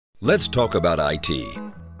Let's talk about IT.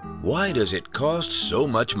 Why does it cost so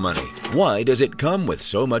much money? Why does it come with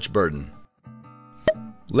so much burden?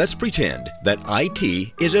 Let's pretend that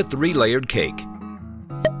IT is a three-layered cake.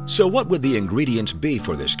 So what would the ingredients be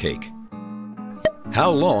for this cake?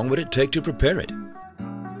 How long would it take to prepare it?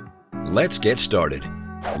 Let's get started.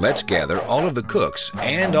 Let's gather all of the cooks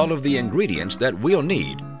and all of the ingredients that we'll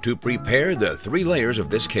need to prepare the three layers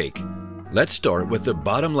of this cake. Let's start with the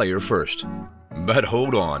bottom layer first. But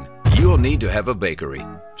hold on, you'll need to have a bakery,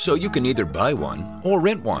 so you can either buy one or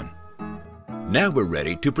rent one. Now we're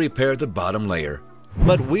ready to prepare the bottom layer,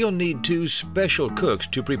 but we'll need two special cooks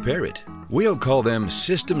to prepare it. We'll call them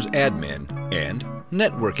Systems Admin and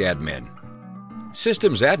Network Admin.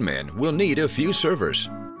 Systems Admin will need a few servers,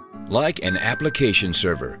 like an application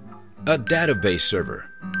server, a database server,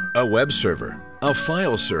 a web server, a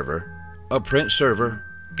file server, a print server,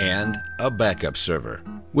 and a backup server,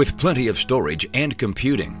 with plenty of storage and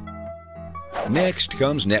computing. Next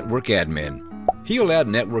comes Network Admin. He'll add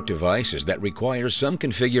network devices that require some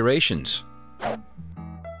configurations.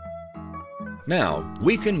 Now,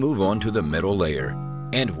 we can move on to the middle layer,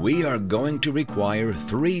 and we are going to require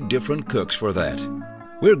three different cooks for that.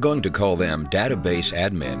 We're going to call them Database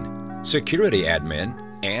Admin, Security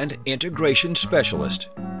Admin, and Integration Specialist.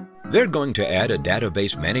 They're going to add a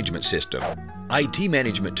database management system, IT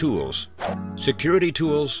management tools, security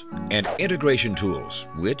tools, and integration tools,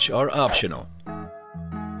 which are optional.